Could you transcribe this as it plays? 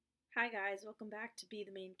Hi guys, welcome back to Be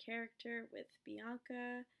the Main Character with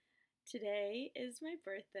Bianca. Today is my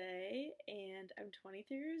birthday and I'm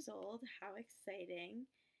 23 years old. How exciting!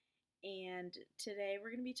 And today we're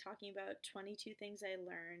going to be talking about 22 things I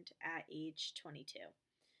learned at age 22.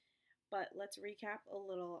 But let's recap a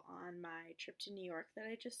little on my trip to New York that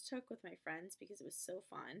I just took with my friends because it was so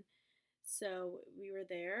fun. So we were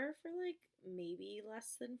there for like maybe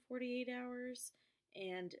less than 48 hours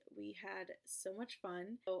and we had so much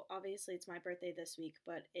fun. So obviously it's my birthday this week,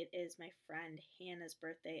 but it is my friend Hannah's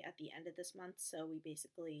birthday at the end of this month, so we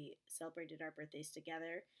basically celebrated our birthdays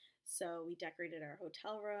together. So we decorated our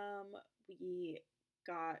hotel room, we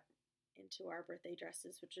got into our birthday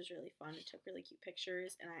dresses, which was really fun. We took really cute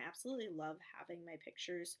pictures, and I absolutely love having my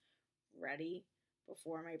pictures ready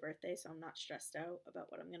before my birthday so I'm not stressed out about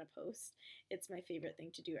what I'm going to post. It's my favorite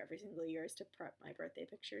thing to do every single year is to prep my birthday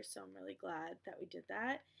pictures, so I'm really glad that we did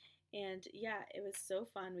that. And yeah, it was so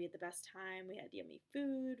fun. We had the best time. We had yummy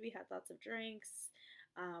food. We had lots of drinks.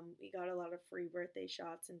 We got a lot of free birthday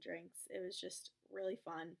shots and drinks. It was just really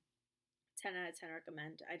fun. 10 out of 10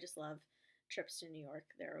 recommend. I just love trips to New York.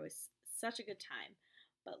 They're always such a good time.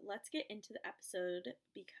 But let's get into the episode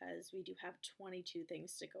because we do have 22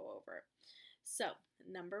 things to go over. So,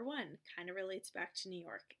 number one, kind of relates back to New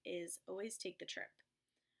York, is always take the trip.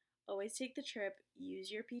 Always take the trip,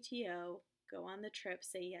 use your PTO, go on the trip,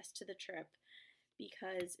 say yes to the trip,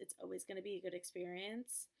 because it's always going to be a good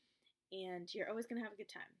experience and you're always going to have a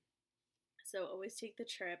good time. So, always take the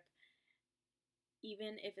trip,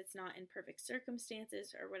 even if it's not in perfect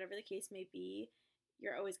circumstances or whatever the case may be,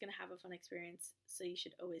 you're always going to have a fun experience, so you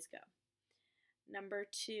should always go. Number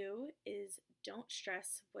two is don't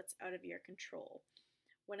stress what's out of your control.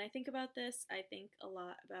 When I think about this, I think a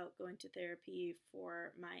lot about going to therapy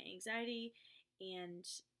for my anxiety and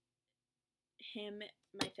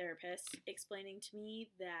my therapist, explaining to me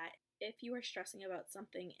that if you are stressing about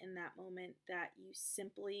something in that moment that you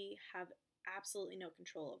simply have absolutely no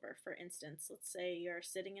control over. For instance, let's say you're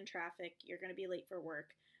sitting in traffic, you're going to be late for work,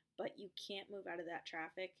 but you can't move out of that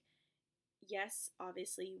traffic. Yes,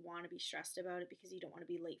 obviously you want to be stressed about it because you don't want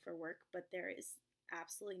to be late for work, but there is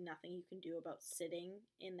absolutely nothing you can do about sitting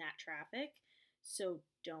in that traffic. So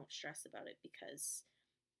don't stress about it because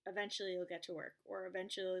eventually you'll get to work or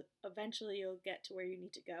eventually you'll get to where you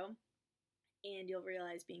need to go and you'll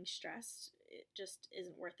realize being stressed it just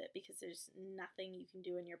isn't worth it because there's nothing you can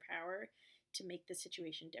do in your power to make the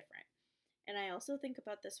situation different. And I also think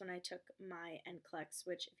about this when I took my NCLEX,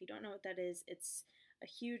 which if you don't know what that is, it's a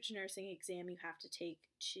huge nursing exam you have to take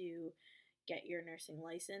to get your nursing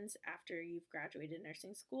license after you've graduated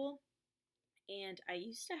nursing school. And I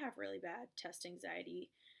used to have really bad test anxiety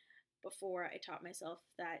before I taught myself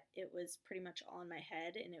that it was pretty much all in my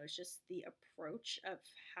head and it was just the approach of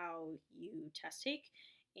how you test take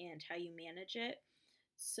and how you manage it.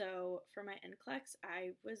 So for my NCLEX,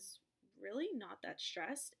 I was really not that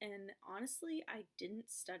stressed, and honestly, I didn't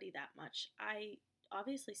study that much. I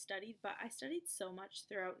obviously studied, but I studied so much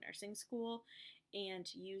throughout nursing school and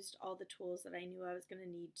used all the tools that I knew I was going to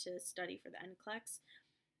need to study for the NCLEX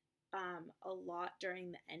a lot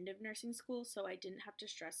during the end of nursing school, so I didn't have to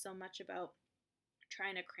stress so much about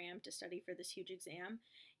trying to cram to study for this huge exam.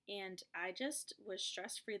 And I just was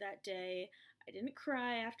stress free that day. I didn't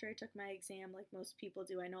cry after I took my exam like most people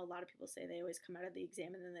do. I know a lot of people say they always come out of the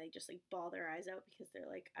exam and then they just like bawl their eyes out because they're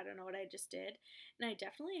like, I don't know what I just did. And I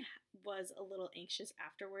definitely was a little anxious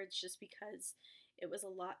afterwards just because it was a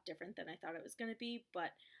lot different than I thought it was going to be.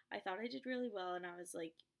 But I thought I did really well and I was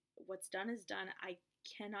like, what's done is done. I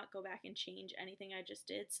cannot go back and change anything I just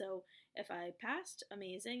did. So if I passed,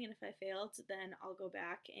 amazing. And if I failed, then I'll go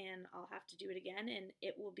back and I'll have to do it again and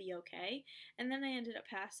it will be okay. And then I ended up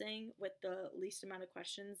passing with the least amount of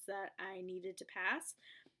questions that I needed to pass,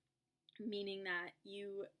 meaning that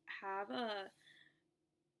you have a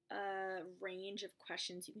range of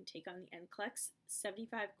questions you can take on the NCLEX,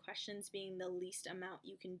 75 questions being the least amount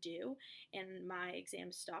you can do, and my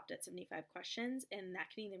exam stopped at 75 questions, and that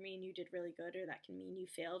can either mean you did really good or that can mean you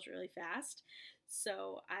failed really fast.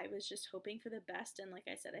 So I was just hoping for the best, and like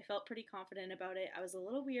I said, I felt pretty confident about it. I was a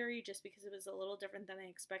little weary just because it was a little different than I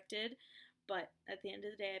expected, but at the end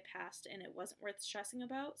of the day I passed and it wasn't worth stressing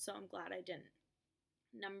about, so I'm glad I didn't.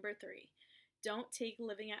 Number three, don't take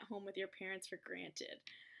living at home with your parents for granted.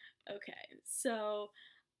 Okay, so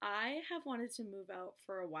I have wanted to move out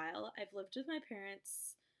for a while. I've lived with my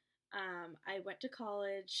parents. I went to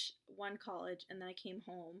college, one college, and then I came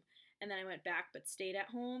home, and then I went back but stayed at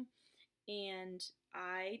home. And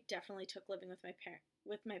I definitely took living with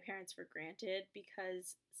my parents for granted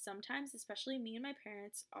because sometimes, especially me and my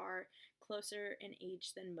parents, are closer in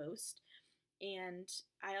age than most. And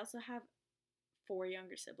I also have four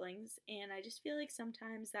younger siblings, and I just feel like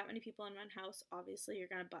sometimes that many people in one house, obviously you're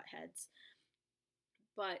gonna butt heads.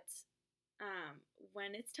 But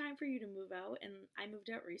when it's time for you to move out, and I moved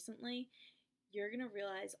out recently, you're gonna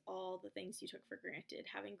realize all the things you took for granted.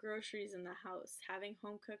 Having groceries in the house, having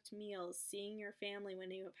home cooked meals, seeing your family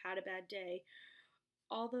when you have had a bad day,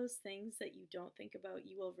 all those things that you don't think about,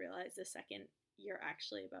 you will realize the second you're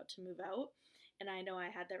actually about to move out. And I know I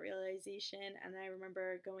had that realization, and I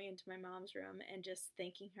remember going into my mom's room and just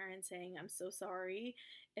thanking her and saying, I'm so sorry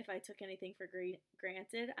if I took anything for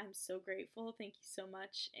granted. I'm so grateful. Thank you so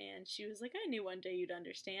much. And she was like, I knew one day you'd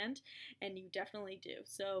understand, and you definitely do.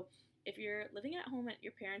 So if you're living at home at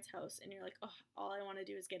your parents' house and you're like, oh, all I want to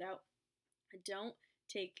do is get out, don't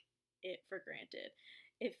take it for granted.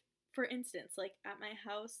 If, for instance, like at my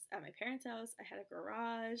house, at my parents' house, I had a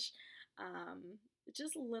garage,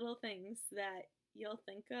 just little things that you'll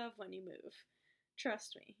think of when you move.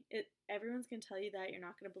 Trust me, everyone's gonna tell you that, you're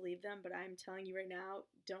not gonna believe them, but I'm telling you right now,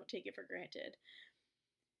 don't take it for granted.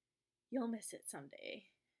 You'll miss it someday.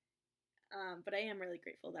 But I am really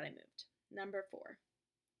grateful that I moved. Number 4,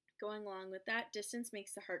 going along with that, distance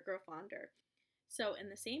makes the heart grow fonder. So, in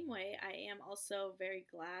the same way, I am also very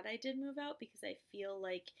glad I did move out because I feel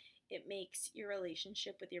like it makes your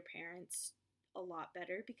relationship with your parents a lot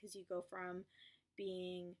better because you go from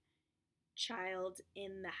being child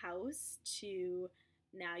in the house to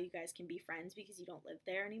now you guys can be friends because you don't live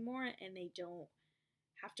there anymore and they don't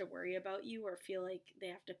have to worry about you or feel like they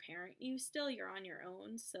have to parent you still. You're on your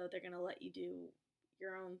own, so they're going to let you do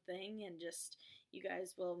your own thing and just you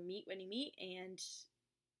guys will meet when you meet, and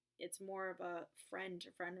it's more of a friend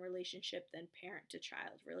to friend relationship than parent to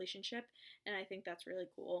child relationship, and I think that's really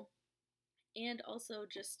cool. And also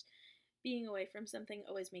just being away from something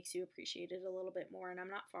always makes you appreciate it a little bit more, and I'm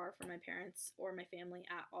not far from my parents or my family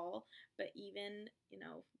at all, but even,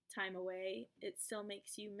 time away, it still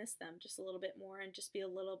makes you miss them just a little bit more and just be a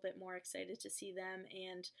little bit more excited to see them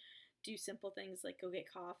and do simple things like go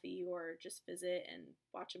get coffee or just visit and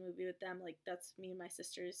watch a movie with them. Like that's me and my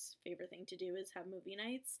sister's favorite thing to do is have movie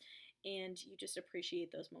nights, and you just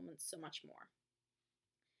appreciate those moments so much more.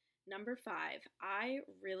 Number 5, I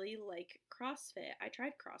really like CrossFit. I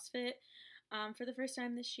tried CrossFit for the first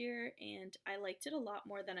time this year, and I liked it a lot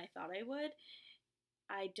more than I thought I would.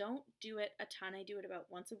 I don't do it a ton. I do it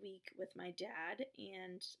about once a week with my dad,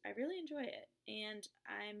 and I really enjoy it. And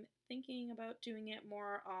I'm thinking about doing it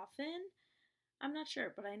more often. I'm not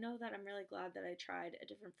sure, but I know that I'm really glad that I tried a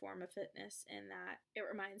different form of fitness and that it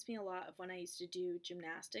reminds me a lot of when I used to do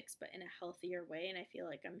gymnastics, but in a healthier way. And I feel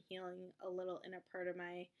like I'm healing a little inner part of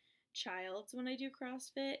my child's when I do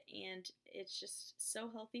CrossFit, and it's just so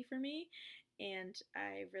healthy for me. And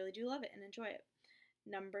I really do love it and enjoy it.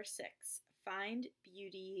 Number 6, find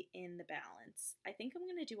beauty in the balance. I think I'm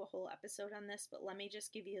going to do a whole episode on this, but let me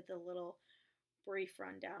just give you the little brief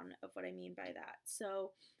rundown of what I mean by that.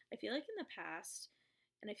 So I feel like in the past,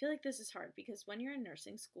 and I feel like this is hard because when you're in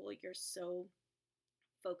nursing school, you're so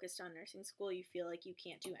focused on nursing school, you feel like you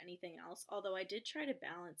can't do anything else. Although I did try to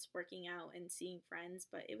balance working out and seeing friends,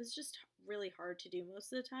 but it was just really hard to do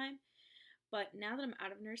most of the time. But now that I'm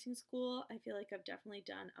out of nursing school, I feel like I've definitely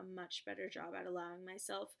done a much better job at allowing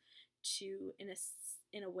myself to,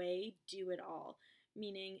 in a way, do it all.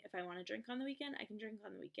 Meaning, if I want to drink on the weekend, I can drink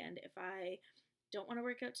on the weekend. If I don't want to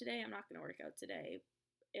work out today, I'm not going to work out today.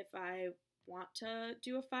 If I want to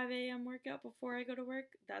do a 5 a.m. workout before I go to work,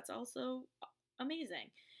 that's also amazing.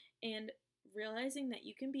 And realizing that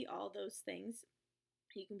you can be all those things.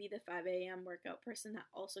 You can be the 5 a.m. workout person that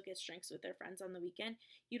also gets drinks with their friends on the weekend.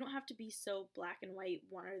 You don't have to be so black and white,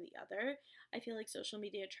 one or the other. I feel like social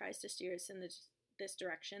media tries to steer us in this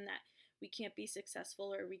direction that we can't be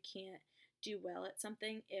successful or we can't do well at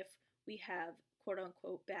something if we have quote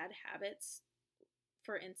unquote bad habits.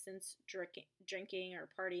 For instance, drinking or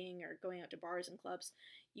partying or going out to bars and clubs.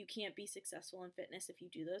 You can't be successful in fitness if you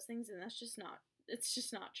do those things, and it's just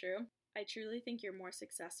not true. I truly think you're more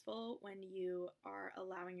successful when you are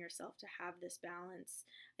allowing yourself to have this balance.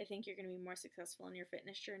 I think you're going to be more successful in your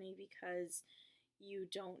fitness journey because you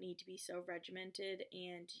don't need to be so regimented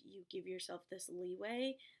and you give yourself this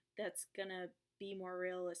leeway that's going to be more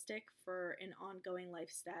realistic for an ongoing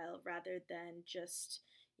lifestyle rather than just,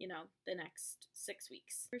 the next 6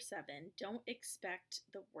 weeks. Number 7, don't expect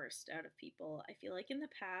the worst out of people. I feel like in the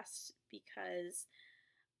past, because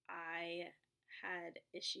I had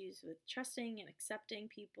issues with trusting and accepting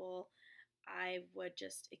people, I would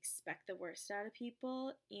just expect the worst out of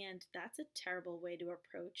people, and that's a terrible way to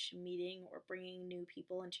approach meeting or bringing new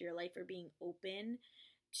people into your life or being open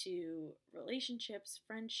to relationships,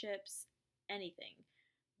 friendships, anything,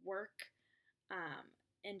 work.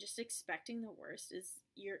 And just expecting the worst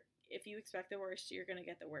if you expect the worst, you're going to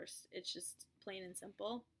get the worst. It's just plain and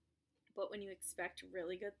simple. But when you expect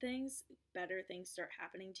really good things, better things start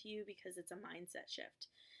happening to you because it's a mindset shift.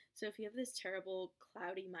 So if you have this terrible,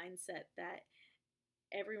 cloudy mindset that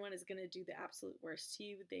everyone is going to do the absolute worst to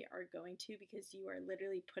you, they are going to, because you are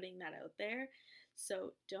literally putting that out there.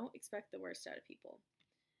 So don't expect the worst out of people.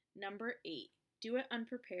 Number 8, do it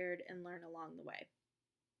unprepared and learn along the way.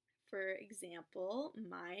 For example,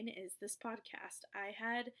 mine is this podcast. I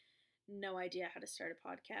had no idea how to start a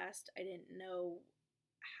podcast. I didn't know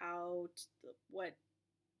what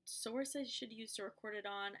source I should use to record it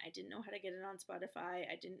on. I didn't know how to get it on Spotify.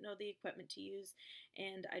 I didn't know the equipment to use,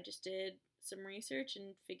 and I just did some research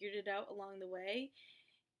and figured it out along the way.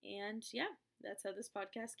 And yeah, that's how this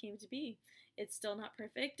podcast came to be. It's still not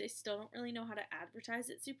perfect. I still don't really know how to advertise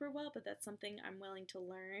it super well, but that's something I'm willing to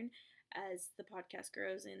learn as the podcast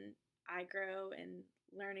grows and I grow and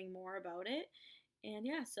learning more about it. And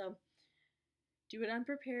yeah, so do it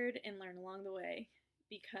unprepared and learn along the way,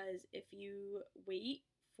 because if you wait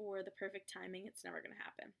for the perfect timing, it's never going to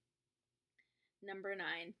happen. Number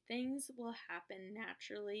 9, things will happen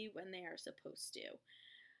naturally when they are supposed to.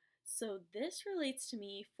 So this relates to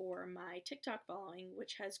me for my TikTok following,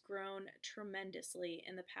 which has grown tremendously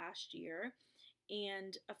in the past year.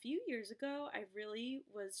 And a few years ago, I really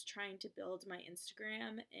was trying to build my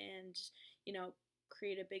Instagram and,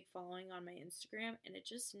 create a big following on my Instagram, and it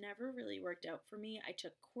just never really worked out for me. I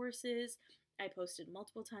took courses, I posted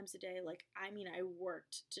multiple times a day. I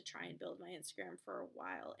worked to try and build my Instagram for a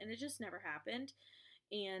while, and it just never happened.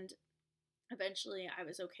 And eventually I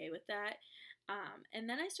was okay with that. And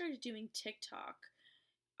then I started doing TikTok.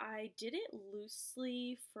 I did it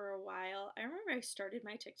loosely for a while. I remember I started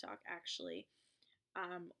my TikTok actually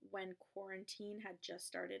when quarantine had just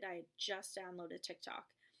started. I had just downloaded TikTok.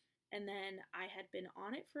 And then I had been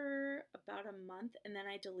on it for about a month, and then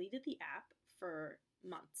I deleted the app for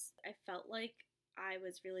months. I felt like I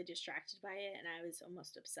was really distracted by it, and I was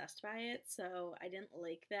almost obsessed by it, so I didn't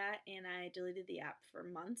like that, and I deleted the app for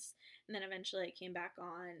months. And then eventually I came back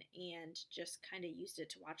on and just kind of used it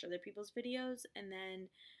to watch other people's videos. And then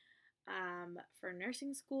for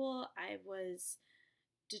nursing school, I was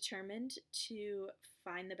determined to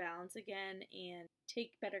find the balance again and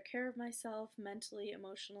take better care of myself mentally,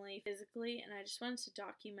 emotionally, physically, and I just wanted to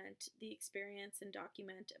document the experience and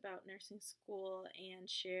document about nursing school and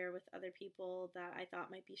share with other people that I thought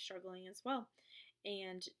might be struggling as well.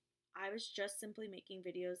 And I was just simply making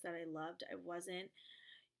videos that I loved. I wasn't,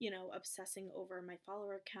 obsessing over my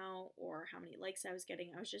follower count or how many likes I was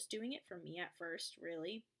getting. I was just doing it for me at first,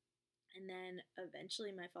 really. And then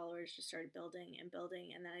eventually my followers just started building and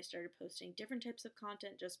building, and then I started posting different types of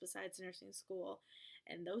content just besides nursing school,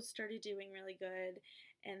 and those started doing really good.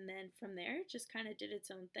 And then from there, it just kind of did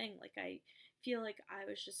its own thing. I feel like I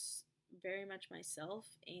was just very much myself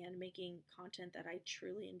and making content that I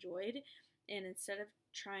truly enjoyed. And instead of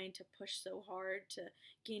trying to push so hard to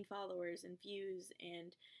gain followers and views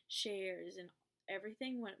and shares and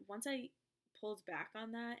everything, once I pulled back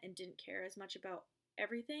on that and didn't care as much about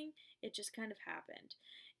everything, it just kind of happened.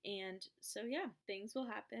 And so yeah, things will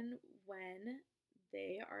happen when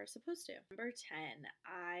they are supposed to. Number 10,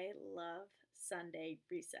 I love Sunday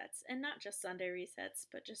resets. And not just Sunday resets,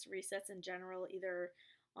 but just resets in general, either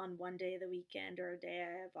on one day of the weekend or a day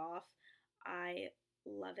I have off. I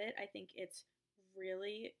love it. I think it's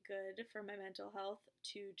really good for my mental health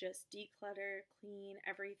to just declutter, clean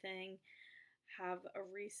everything, have a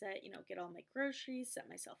reset, get all my groceries, set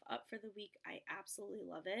myself up for the week. I absolutely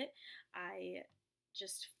love it. I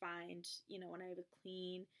just find, when I have a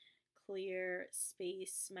clean, clear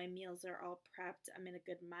space, my meals are all prepped, I'm in a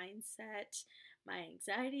good mindset, my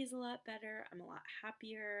anxiety is a lot better, I'm a lot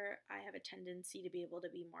happier, I have a tendency to be able to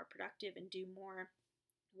be more productive and do more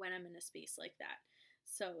when I'm in a space like that.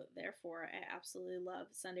 So therefore, I absolutely love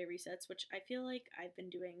Sunday resets, which I feel like I've been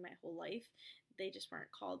doing my whole life. They just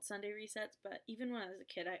weren't called Sunday resets, but even when I was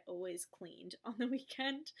a kid, I always cleaned on the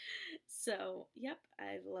weekend. So, yep,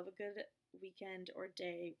 I love a good weekend or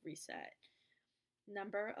day reset.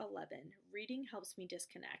 Number 11, reading helps me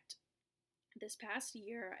disconnect. This past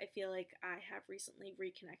year, I feel like I have recently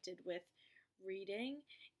reconnected with reading,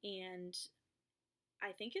 and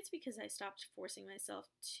I think it's because I stopped forcing myself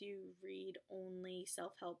to read only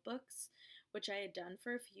self-help books, which I had done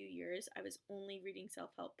for a few years. I was only reading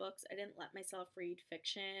self-help books. I didn't let myself read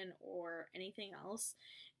fiction or anything else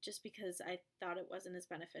just because I thought it wasn't as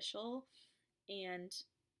beneficial. And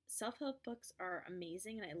self-help books are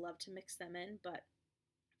amazing and I love to mix them in, but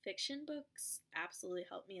fiction books absolutely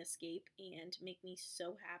help me escape and make me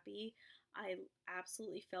so happy. I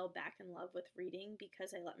absolutely fell back in love with reading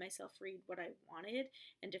because I let myself read what I wanted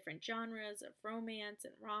in different genres of romance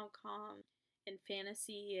and rom-com and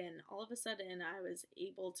fantasy, and all of a sudden I was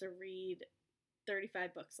able to read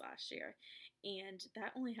 35 books last year. And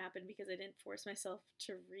that only happened because I didn't force myself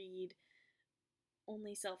to read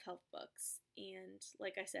only self help books. And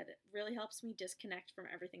like I said, it really helps me disconnect from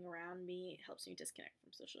everything around me. It helps me disconnect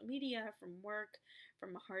from social media, from work,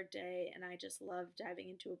 from a hard day. And I just love diving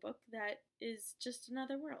into a book that is just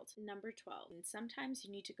another world. Number 12. And sometimes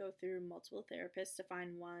you need to go through multiple therapists to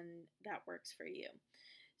find one that works for you.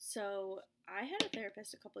 So I had a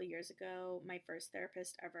therapist a couple of years ago, my first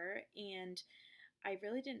therapist ever, and I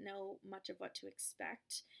really didn't know much of what to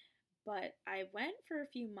expect. But I went for a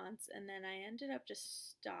few months and then I ended up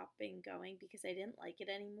just stopping going because I didn't like it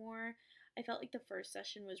anymore. I felt like the first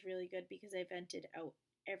session was really good because I vented out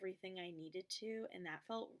everything I needed to, and that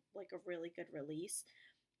felt like a really good release.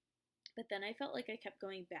 But then I felt like I kept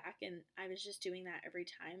going back and I was just doing that every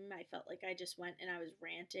time. I felt like I just went and I was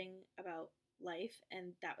ranting about life,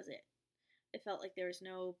 and that was it. It felt like there was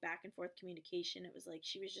no back and forth communication. It was like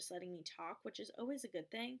she was just letting me talk, which is always a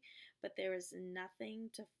good thing, but there was nothing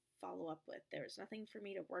to follow up with. There was nothing for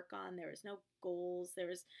me to work on. There was no goals.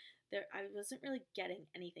 I wasn't really getting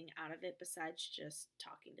anything out of it besides just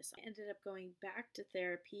talking to someone. I ended up going back to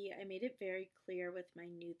therapy. I made it very clear with my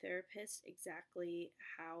new therapist exactly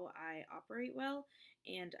how I operate well,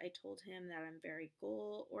 and I told him that I'm very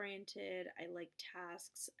goal oriented. I like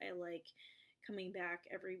tasks. I like coming back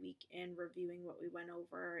every week and reviewing what we went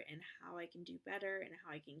over and how I can do better and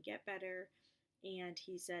how I can get better. And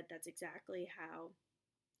he said that's exactly how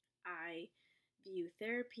I view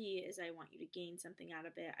therapy is I want you to gain something out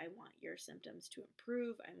of it. I want your symptoms to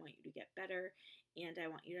improve. I want you to get better. And I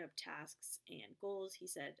want you to have tasks and goals. He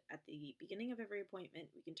said at the beginning of every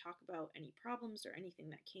appointment, we can talk about any problems or anything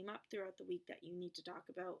that came up throughout the week that you need to talk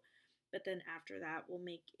about. But then after that, we'll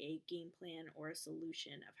make a game plan or a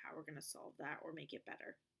solution of how we're going to solve that or make it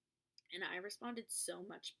better. And I responded so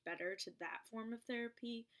much better to that form of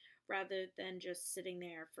therapy rather than just sitting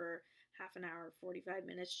there for half an hour, 45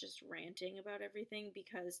 minutes, just ranting about everything,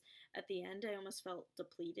 because at the end I almost felt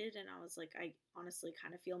depleted and I was like, I honestly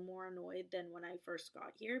kind of feel more annoyed than when I first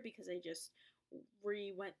got here because I just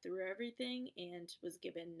went through everything and was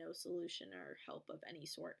given no solution or help of any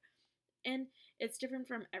sort. And it's different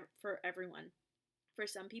for everyone. For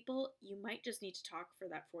some people, you might just need to talk for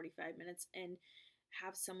that 45 minutes and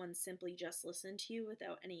have someone simply just listen to you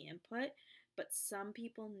without any input. But some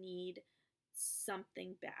people need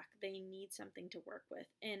something back. They need something to work with.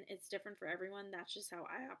 And it's different for everyone. That's just how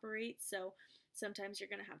I operate. So sometimes you're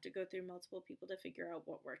going to have to go through multiple people to figure out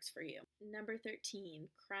what works for you. Number 13,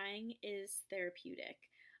 crying is therapeutic.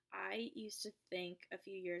 I used to think a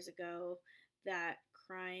few years ago that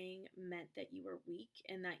crying meant that you were weak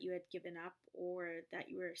and that you had given up or that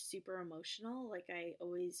you were super emotional. Like I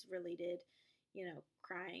always related,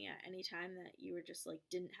 crying at any time that you were just like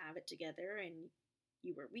didn't have it together and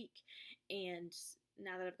you were weak. And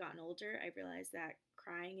now that I've gotten older, I realize that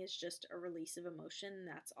crying is just a release of emotion.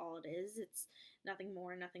 That's all it is. It's nothing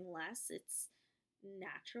more, nothing less. It's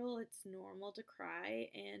natural, it's normal to cry,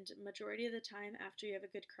 and majority of the time after you have a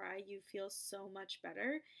good cry, you feel so much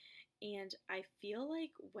better. And I feel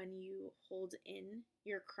like when you hold in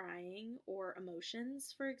your crying or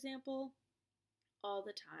emotions, for example, all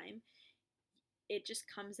the time, it just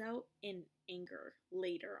comes out in anger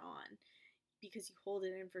later on because you hold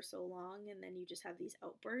it in for so long and then you just have these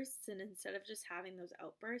outbursts. And instead of just having those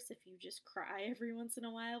outbursts, if you just cry every once in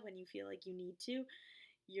a while when you feel like you need to,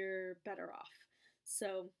 you're better off.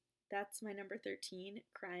 So that's my number 13.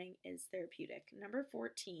 Crying is therapeutic. Number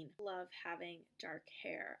 14, love having dark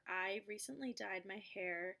hair. I recently dyed my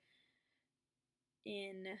hair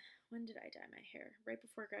when did I dye my hair? Right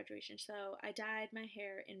before graduation. So I dyed my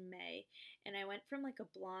hair in May, and I went from like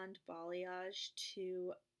a blonde balayage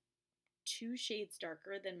to 2 shades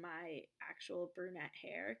darker than my actual brunette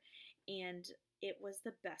hair, and it was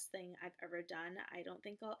the best thing I've ever done. I don't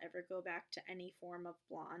think I'll ever go back to any form of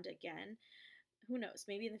blonde again. Who knows,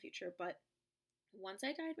 maybe in the future, but once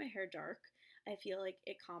I dyed my hair dark, I feel like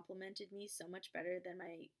it complemented me so much better than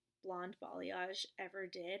my blonde balayage ever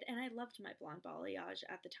did. And I loved my blonde balayage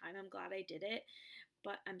at the time. I'm glad I did it,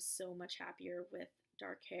 but I'm so much happier with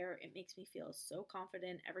dark hair. It makes me feel so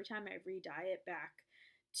confident every time I re-dye it back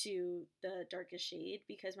to the darkest shade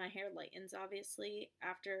because my hair lightens obviously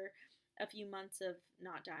after a few months of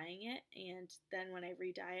not dyeing it. And then when I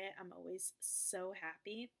re-dye it, I'm always so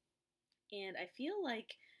happy. And I feel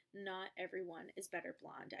like not everyone is better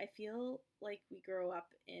blonde. I feel like we grow up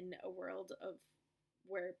in a world of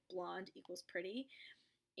where blonde equals pretty,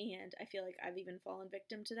 And I feel like I've even fallen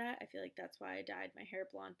victim to that. I feel like that's why I dyed my hair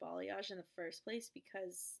blonde balayage in the first place,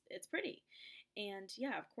 because it's pretty. And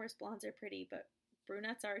yeah, of course, blondes are pretty, but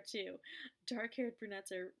brunettes are too. Dark haired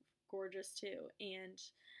brunettes are gorgeous too. And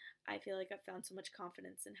I feel like I've found so much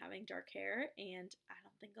confidence in having dark hair, and I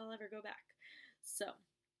don't think I'll ever go back. So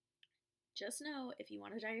just know, if you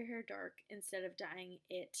want to dye your hair dark, instead of dyeing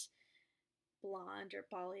it blonde or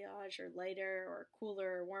balayage or lighter or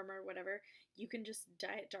cooler or warmer, whatever, you can just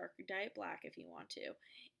dye it dark, dye it black if you want to.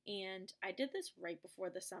 And I did this right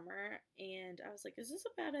before the summer, and I was like, is this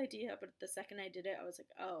a bad idea? But the second I did it, I was like,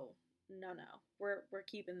 oh, no, we're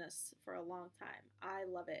keeping this for a long time. I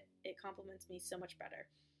love it. It complements me so much better.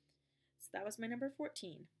 So that was my number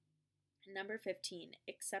 14. Number 15,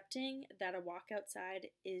 accepting that a walk outside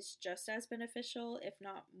is just as beneficial, if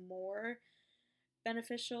not more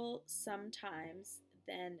beneficial sometimes,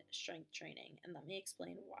 than strength training. And let me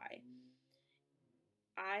explain why.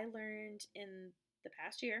 I learned in the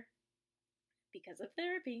past year, because of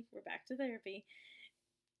therapy, we're back to therapy,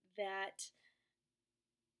 that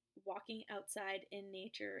walking outside in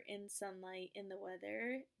nature, in sunlight, in the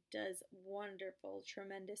weather, does wonderful,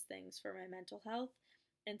 tremendous things for my mental health.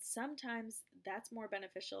 And sometimes that's more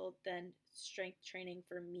beneficial than strength training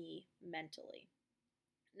for me mentally.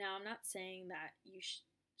 Now, I'm not saying that you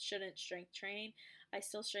shouldn't strength train. I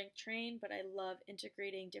still strength train, but I love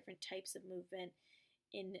integrating different types of movement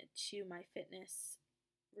into my fitness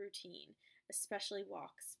routine, especially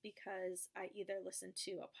walks, because I either listen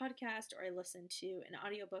to a podcast or I listen to an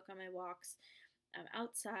audiobook on my walks. I'm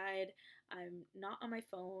outside, I'm not on my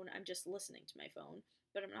phone, I'm just listening to my phone,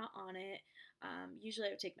 but I'm not on it. Usually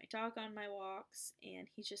I would take my dog on my walks, and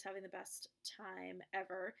he's just having the best time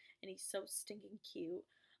ever, and he's so stinking cute.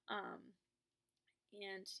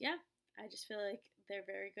 And yeah, I just feel like they're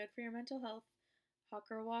very good for your mental health. Hot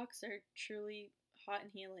girl walks are truly hot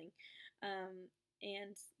and healing.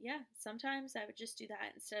 And yeah, sometimes I would just do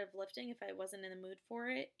that instead of lifting if I wasn't in the mood for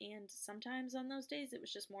it. And sometimes on those days it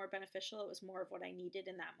was just more beneficial. It was more of what I needed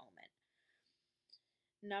in that moment.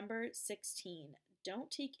 Number 16,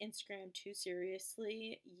 don't take Instagram too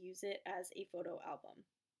seriously. Use it as a photo album.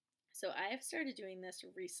 So I have started doing this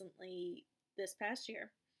recently, this past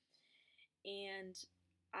year. And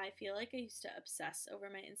I feel like I used to obsess over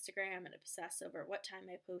my Instagram and obsess over what time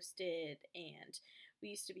I posted, and we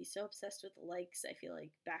used to be so obsessed with likes. I feel like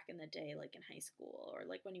back in the day, like in high school, or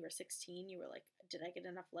like when you were 16, you were like, did I get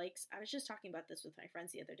enough likes? I was just talking about this with my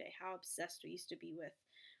friends the other day, how obsessed we used to be with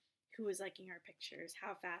who was liking our pictures,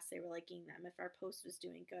 how fast they were liking them, if our post was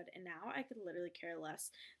doing good. And now I could literally care less.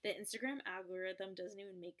 The Instagram algorithm doesn't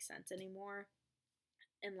even make sense anymore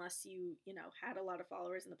unless you had a lot of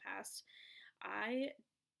followers in the past. I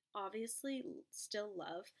obviously still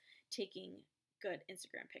love taking good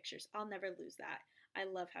Instagram pictures. I'll never lose that. I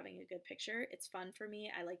love having a good picture. It's fun for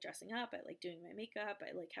me. I like dressing up. I like doing my makeup.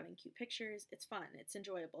 I like having cute pictures. It's fun. It's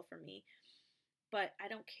enjoyable for me. But I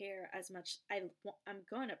don't care as much. I'm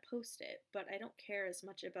going to post it, but I don't care as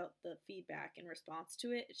much about the feedback in response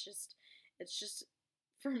to it. It's just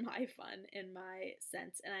for my fun and my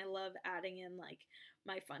sense. And I love adding in like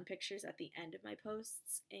my fun pictures at the end of my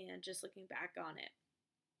posts and just looking back on it,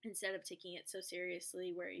 instead of taking it so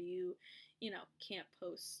seriously where you can't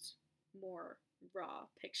post more raw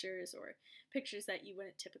pictures or pictures that you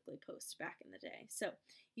wouldn't typically post back in the day. So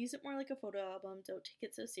use it more like a photo album. Don't take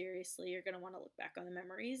it so seriously. You're going to want to look back on the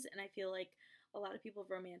memories. And I feel like a lot of people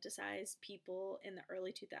romanticize people in the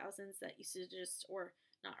early 2000s that used to just, or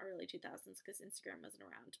not early 2000s because Instagram wasn't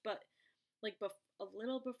around, but like a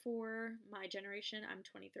little before my generation. I'm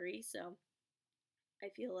 23, so I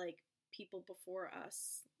feel like people before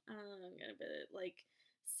us, like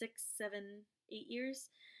 6, 7, 8 years,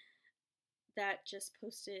 that just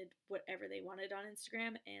posted whatever they wanted on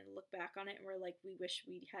Instagram and look back on it and were like, we wish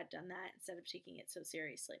we had done that instead of taking it so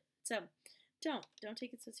seriously. So don't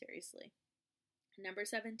take it so seriously. Number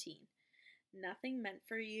 17, nothing meant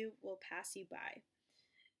for you will pass you by.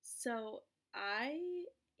 So I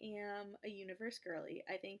am a universe girly.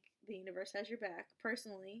 I think the universe has your back.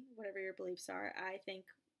 Personally, whatever your beliefs are, I think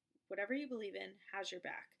whatever you believe in has your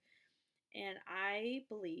back. And I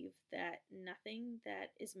believe that nothing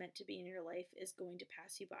that is meant to be in your life is going to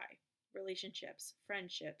pass you by. Relationships,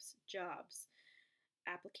 friendships, jobs,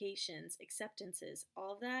 applications, acceptances,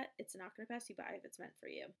 all of that, it's not going to pass you by if it's meant for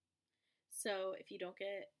you. So if you don't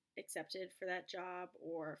get accepted for that job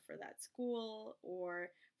or for that school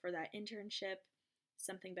or for that internship,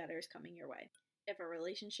 something better is coming your way. If a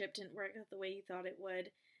relationship didn't work out the way you thought it would,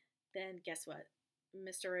 then guess what?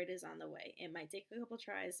 Mr. Right is on the way. It might take a couple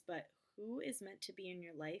tries, but who is meant to be in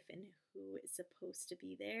your life and who is supposed to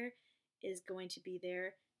be there is going to be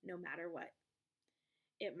there no matter what.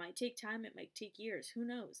 It might take time, it might take years, who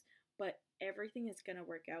knows? But everything is going to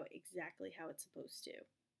work out exactly how it's supposed to.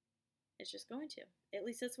 It's just going to. At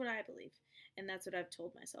least that's what I believe. And that's what I've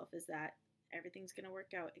told myself, is that everything's going to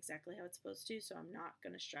work out exactly how it's supposed to, so I'm not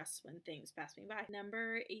going to stress when things pass me by.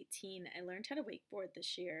 Number 18, I learned how to wakeboard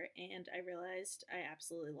this year, and I realized I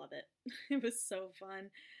absolutely love it. It was so fun.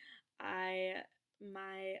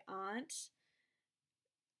 My aunt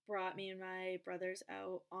brought me and my brothers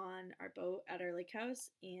out on our boat at our lake house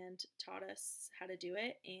and taught us how to do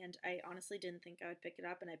it. And I honestly didn't think I would pick it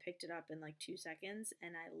up, and I picked it up in like 2 seconds,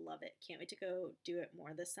 and I love it. Can't wait to go do it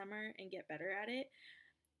more this summer and get better at it.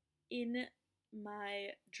 In my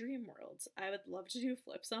dream world, I would love to do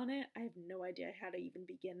flips on it. I have no idea how to even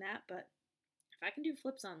begin that, but if I can do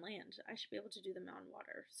flips on land, I should be able to do them on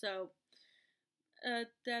water. So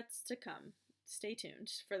that's to come. Stay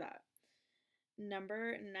tuned for that.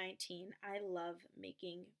 Number 19, I love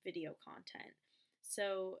making video content.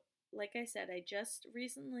 So, like I said, I just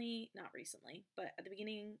recently, not recently, but at the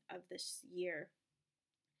beginning of this year,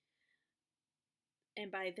 and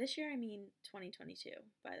by this year I mean 2022,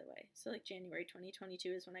 by the way. So, like January 2022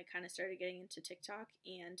 is when I kind of started getting into TikTok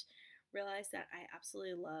and realized that I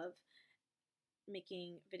absolutely love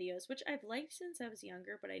making videos, which I've liked since I was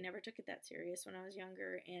younger, but I never took it that serious when I was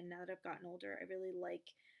younger. And now that I've gotten older, I really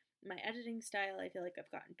like my editing style. I feel like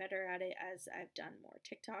I've gotten better at it as I've done more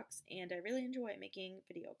TikToks, and I really enjoy making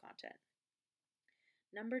video content.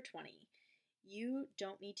 Number 20, you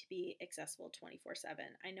don't need to be accessible 24/7.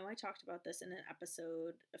 I know I talked about this in an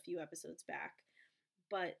episode a few episodes back,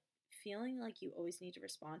 but feeling like you always need to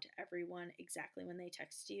respond to everyone exactly when they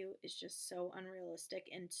text you is just so unrealistic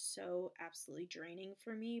and so absolutely draining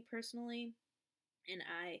for me personally. And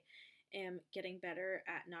I am getting better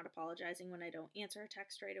at not apologizing when I don't answer a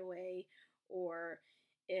text right away, or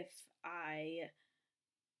if I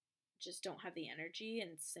just don't have the energy,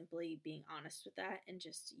 and simply being honest with that. And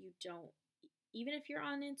just, you don't, even if you're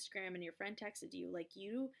on Instagram and your friend texted you, like,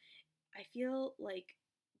 I feel like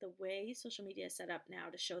the way social media is set up now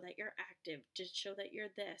to show that you're active, to show that you're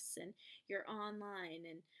this and you're online,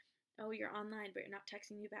 and oh, you're online but you're not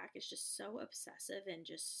texting me back, is just so obsessive and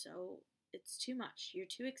just so, it's too much. You're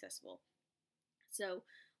too accessible. So,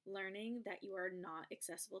 learning that you are not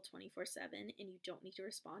accessible 24/7 and you don't need to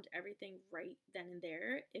respond to everything right then and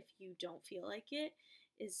there if you don't feel like it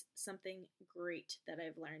is something great that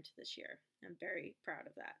I've learned this year. I'm very proud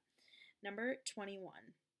of that. Number 21.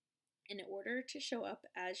 In order to show up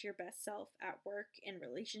as your best self at work, in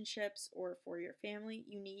relationships, or for your family,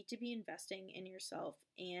 you need to be investing in yourself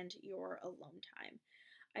and your alone time.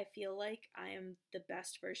 I feel like I am the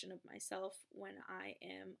best version of myself when I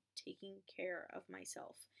am taking care of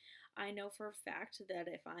myself. I know for a fact that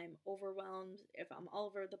if I'm overwhelmed, if I'm all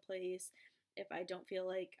over the place, if I don't feel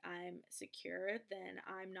like I'm secure, then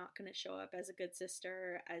I'm not going to show up as a good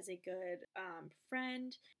sister, as a good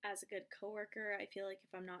friend, as a good coworker. I feel like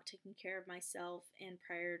if I'm not taking care of myself and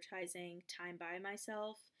prioritizing time by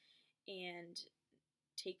myself and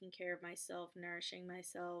taking care of myself, nourishing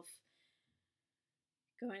myself,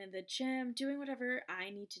 going to the gym, doing whatever I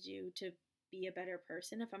need to do to be a better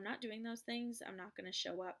person. If I'm not doing those things, I'm not going to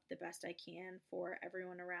show up the best I can for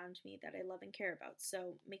everyone around me that I love and care about.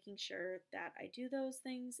 So, making sure that I do those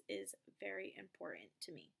things is very important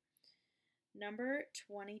to me. Number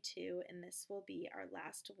 22, and this will be our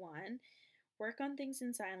last one, work on things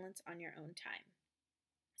in silence on your own time.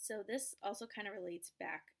 So, this also kind of relates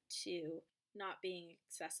back to not being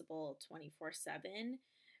accessible 24/7.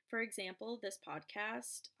 For example, this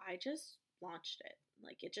podcast, I just launched it.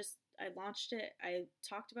 I launched it. I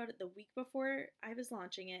talked about it the week before I was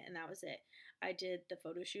launching it, and that was it. I did the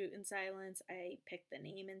photo shoot in silence. I picked the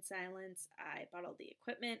name in silence. I bought all the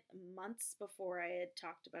equipment months before I had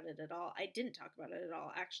talked about it at all. I didn't talk about it at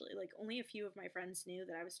all, actually. Like, only a few of my friends knew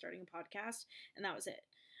that I was starting a podcast, and that was it.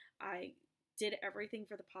 I did everything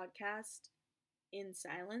for the podcast in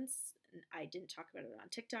silence. I didn't talk about it on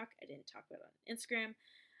TikTok. I didn't talk about it on Instagram.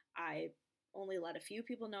 I only let a few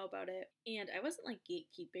people know about it, and I wasn't like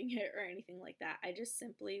gatekeeping it or anything like that. I just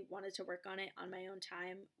simply wanted to work on it on my own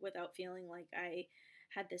time without feeling like I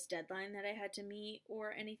had this deadline that I had to meet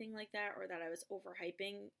or anything like that, or that I was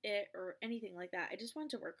overhyping it or anything like that. I just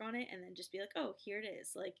wanted to work on it and then just be like, oh, here it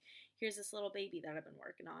is. Like, here's this little baby that I've been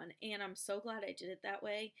working on. And I'm so glad I did it that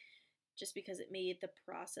way, just because it made the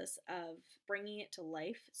process of bringing it to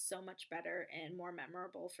life so much better and more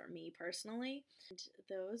memorable for me personally. And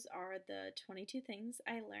those are the 22 things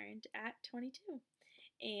I learned at 22.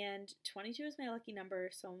 And 22 is my lucky number,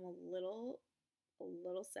 so I'm a little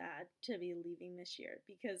sad to be leaving this year,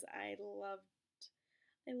 because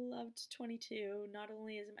I loved 22. Not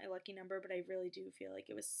only is it my lucky number, but I really do feel like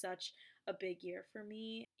it was such a big year for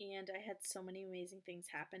me. And I had so many amazing things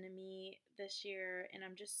happen to me this year. And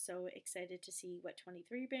I'm just so excited to see what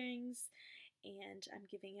 23 brings. And I'm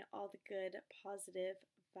giving it all the good, positive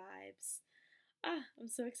vibes. I'm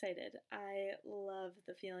so excited. I love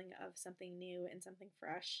the feeling of something new and something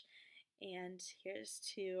fresh. And here's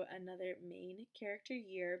to another main character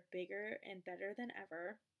year, bigger and better than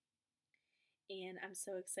ever. And I'm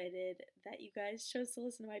so excited that you guys chose to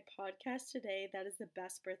listen to my podcast today. That is the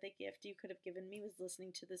best birthday gift you could have given me, was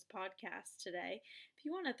listening to this podcast today. If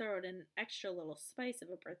you want to throw it an extra little spice of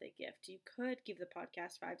a birthday gift, you could give the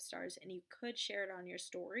podcast 5 stars and you could share it on your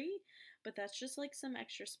story, but that's just like some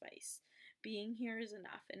extra spice. Being here is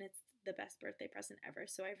enough, and it's the best birthday present ever.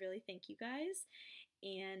 So I really thank you guys.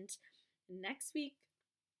 And next week,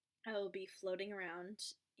 I will be floating around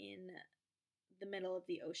in the middle of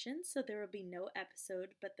the ocean, so there will be no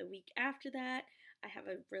episode. But the week after that, I have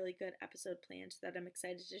a really good episode planned that I'm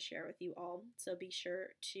excited to share with you all. So be sure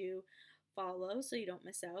to follow so you don't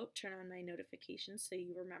miss out. Turn on my notifications so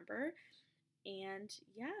you remember. And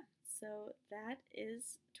yeah, so that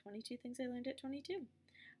is 22 things I learned at 22.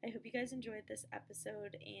 I hope you guys enjoyed this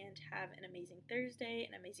episode and have an amazing Thursday,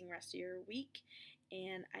 an amazing rest of your week.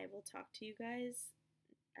 And I will talk to you guys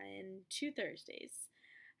in 2 Thursdays.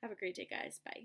 Have a great day, guys. Bye.